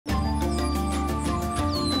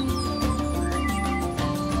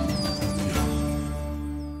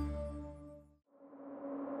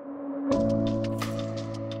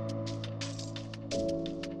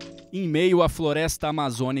Em meio à floresta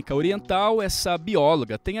amazônica oriental, essa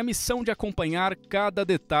bióloga tem a missão de acompanhar cada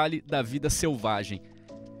detalhe da vida selvagem.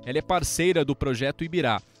 Ela é parceira do Projeto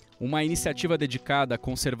Ybyrá, uma iniciativa dedicada à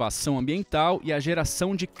conservação ambiental e à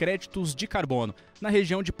geração de créditos de carbono, na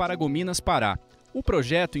região de Paragominas, Pará. O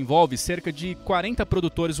projeto envolve cerca de 40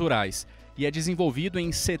 produtores rurais e é desenvolvido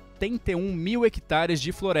em 71 mil hectares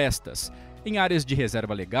de florestas, em áreas de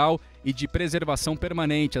reserva legal e de preservação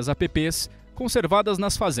permanente, as APPs, conservadas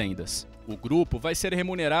nas fazendas. O grupo vai ser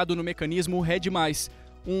remunerado no mecanismo RED+,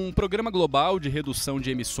 um programa global de redução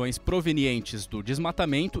de emissões provenientes do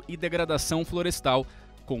desmatamento e degradação florestal,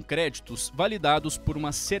 com créditos validados por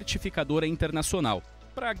uma certificadora internacional.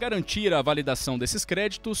 Para garantir a validação desses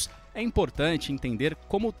créditos, é importante entender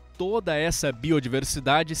como toda essa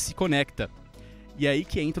biodiversidade se conecta. E é aí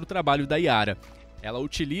que entra o trabalho da Yara. Ela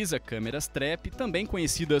utiliza câmeras trap, também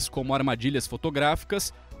conhecidas como armadilhas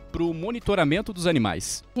fotográficas, para o monitoramento dos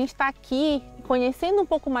animais. A gente está aqui conhecendo um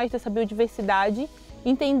pouco mais dessa biodiversidade,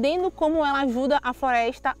 entendendo como ela ajuda a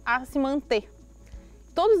floresta a se manter.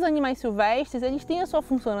 Todos os animais silvestres, eles têm a sua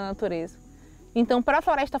função na natureza. Então, para a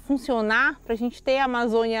floresta funcionar, para a gente ter a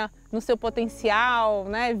Amazônia no seu potencial,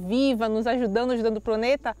 né, viva, nos ajudando o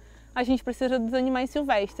planeta, a gente precisa dos animais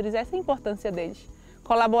silvestres. Essa é a importância deles.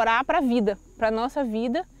 Colaborar para a vida, para a nossa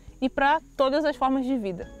vida e para todas as formas de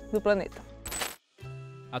vida do planeta.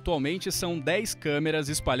 Atualmente são 10 câmeras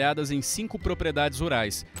espalhadas em 5 propriedades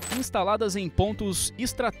rurais, instaladas em pontos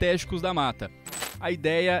estratégicos da mata. A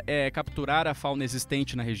ideia é capturar a fauna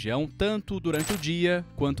existente na região, tanto durante o dia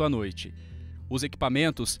quanto à noite. Os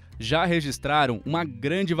equipamentos já registraram uma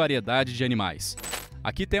grande variedade de animais.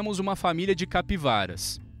 Aqui temos uma família de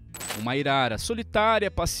capivaras, uma arara solitária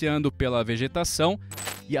passeando pela vegetação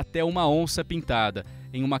e até uma onça-pintada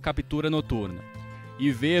em uma captura noturna. E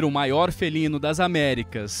ver o maior felino das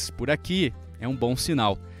Américas por aqui é um bom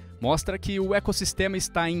sinal. Mostra que o ecossistema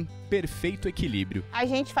está em perfeito equilíbrio. A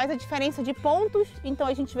gente faz a diferença de pontos, então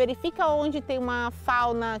a gente verifica onde tem uma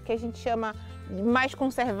fauna que a gente chama mais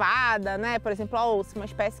conservada, né? Por exemplo, a onça, uma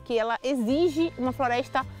espécie que ela exige uma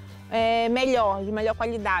floresta melhor, de melhor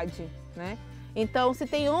qualidade, né? Então, se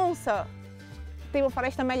tem onça, tem uma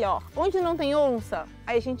floresta melhor. Onde não tem onça,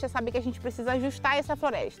 aí a gente já sabe que a gente precisa ajustar essa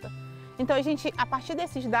floresta. Então, a gente, a partir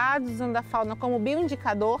desses dados, usando a fauna como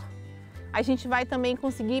bioindicador, a gente vai também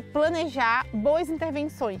conseguir planejar boas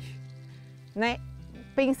intervenções, né?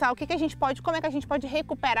 Pensar o que a gente pode, como é que a gente pode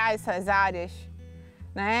recuperar essas áreas,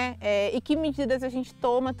 né? E que medidas a gente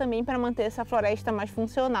toma também para manter essa floresta mais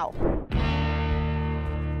funcional.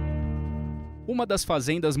 Uma das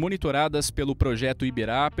fazendas monitoradas pelo Projeto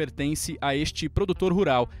Ybyrá pertence a este produtor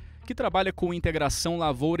rural, que trabalha com integração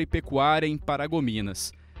lavoura e pecuária em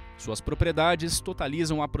Paragominas. Suas propriedades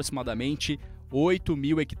totalizam aproximadamente 8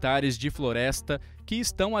 mil hectares de floresta que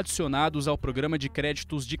estão adicionados ao programa de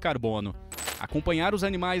créditos de carbono. Acompanhar os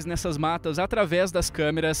animais nessas matas através das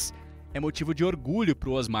câmeras é motivo de orgulho para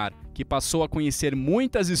o Osmar, que passou a conhecer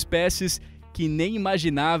muitas espécies que nem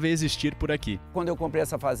imaginava existir por aqui. Quando eu comprei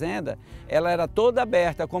essa fazenda, ela era toda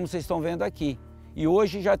aberta, como vocês estão vendo aqui. E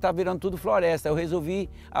hoje já está virando tudo floresta. Eu resolvi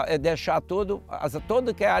deixar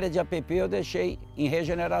toda que é área de APP, eu deixei em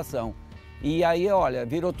regeneração. E aí, olha,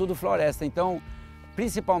 virou tudo floresta. Então,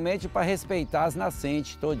 principalmente para respeitar as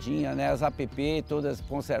nascentes todinha, né? As APP, todas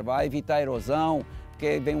conservar, evitar a erosão,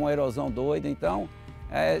 porque vem uma erosão doida. Então,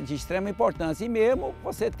 é de extrema importância. E mesmo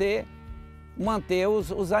você manter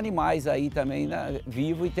os animais aí também, né,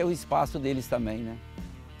 vivos e ter o espaço deles também, né?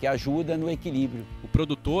 Que ajuda no equilíbrio. O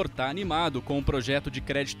produtor está animado com o projeto de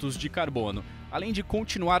créditos de carbono, além de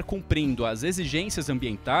continuar cumprindo as exigências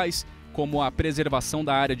ambientais, como a preservação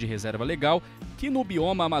da área de reserva legal, que no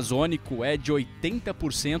bioma amazônico é de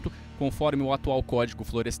 80%, conforme o atual Código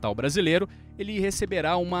Florestal Brasileiro. Ele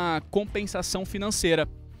receberá uma compensação financeira.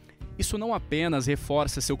 Isso não apenas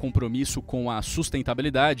reforça seu compromisso com a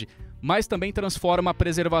sustentabilidade, mas também transforma a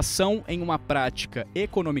preservação em uma prática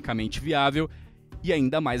economicamente viável e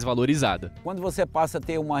ainda mais valorizada. Quando você passa a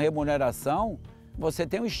ter uma remuneração, você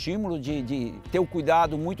tem um estímulo de ter o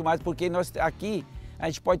cuidado muito mais, porque nós aqui a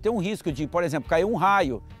gente pode ter um risco de, por exemplo, cair um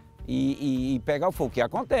raio e pegar o fogo, que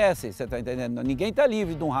acontece, você está entendendo? Ninguém está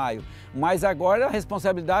livre de um raio, mas agora a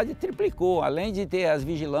responsabilidade triplicou. Além de ter as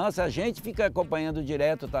vigilâncias, a gente fica acompanhando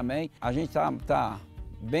direto também. A gente está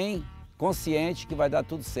bem consciente que vai dar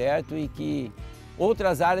tudo certo e que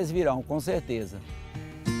outras áreas virão, com certeza.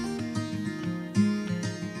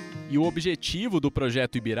 E o objetivo do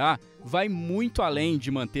Projeto Ybyrá vai muito além de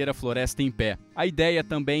manter a floresta em pé. A ideia é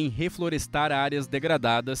também reflorestar áreas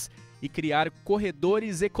degradadas e criar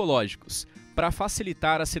corredores ecológicos para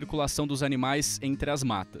facilitar a circulação dos animais entre as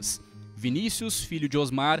matas. Vinícius, filho de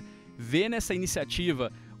Osmar, vê nessa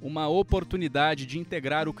iniciativa uma oportunidade de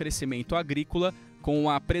integrar o crescimento agrícola com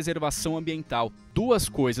a preservação ambiental. Duas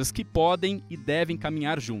coisas que podem e devem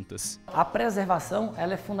caminhar juntas. A preservação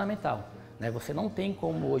ela é fundamental. Você não tem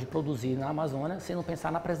como hoje produzir na Amazônia sem não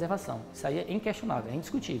pensar na preservação. Isso aí é inquestionável, é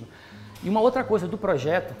indiscutível. E uma outra coisa do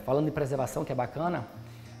projeto, falando em preservação, que é bacana,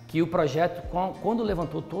 que o projeto, quando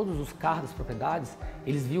levantou todos os carros das propriedades,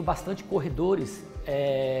 eles viram bastante corredores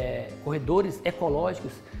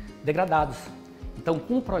ecológicos degradados. Então,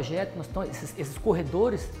 com o projeto, esses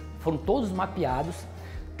corredores foram todos mapeados,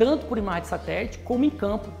 tanto por imagem de satélite como em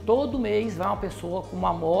campo. Todo mês vai uma pessoa com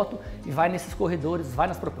uma moto e vai nesses corredores,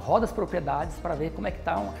 roda as propriedades para ver como é que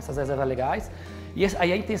estão essas reservas legais. E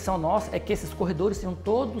aí a intenção nossa é que esses corredores sejam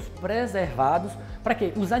todos preservados para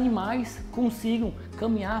que os animais consigam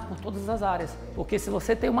caminhar por todas as áreas. Porque se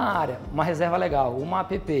você tem uma área, uma reserva legal, uma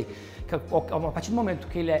APP, que a partir do momento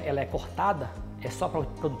que ela é cortada, é só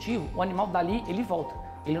produtivo, o animal dali ele volta,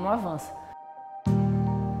 ele não avança.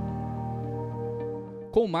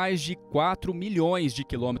 Com mais de 4 milhões de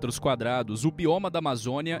quilômetros quadrados, o bioma da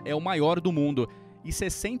Amazônia é o maior do mundo e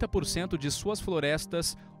 60% de suas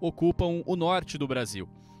florestas ocupam o norte do Brasil.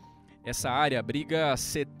 Essa área abriga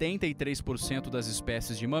 73% das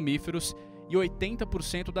espécies de mamíferos e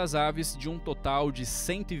 80% das aves, de um total de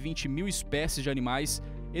 120 mil espécies de animais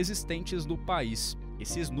existentes no país.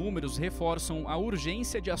 Esses números reforçam a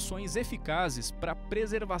urgência de ações eficazes para a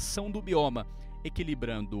preservação do bioma,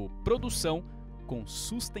 equilibrando produção com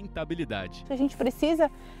sustentabilidade. O que a gente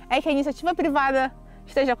precisa é que a iniciativa privada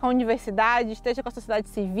esteja com a universidade, esteja com a sociedade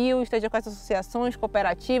civil, esteja com as associações,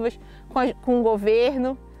 cooperativas, com o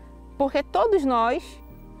governo, porque todos nós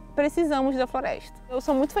precisamos da floresta. Eu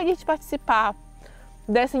sou muito feliz de participar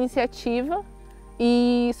dessa iniciativa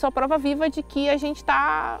e sou prova viva de que a gente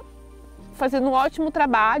está fazendo um ótimo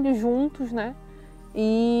trabalho juntos,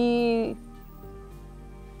 e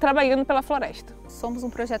trabalhando pela floresta. Somos um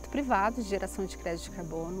projeto privado de geração de crédito de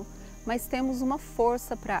carbono, mas temos uma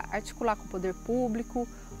força para articular com o poder público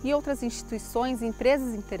e outras instituições e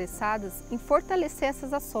empresas interessadas em fortalecer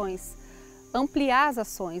essas ações, ampliar as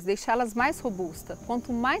ações, deixá-las mais robustas.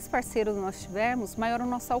 Quanto mais parceiros nós tivermos, maior o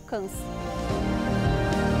nosso alcance.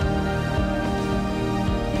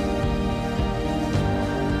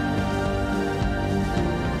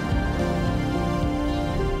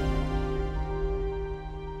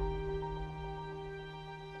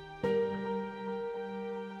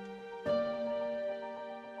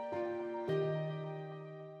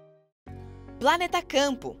 Planeta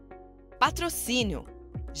Campo. Patrocínio.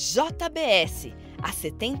 JBS. Há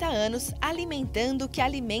 70 anos alimentando o que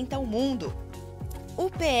alimenta o mundo.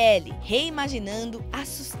 UPL. Reimaginando a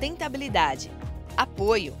sustentabilidade.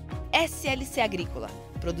 Apoio. SLC Agrícola.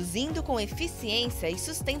 Produzindo com eficiência e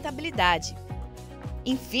sustentabilidade.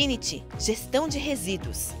 Infinity. Gestão de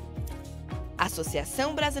resíduos.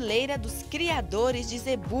 Associação Brasileira dos Criadores de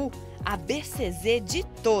Zebu. A BCZ de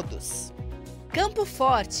todos. Campo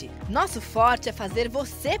Forte. Nosso forte é fazer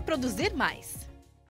você produzir mais.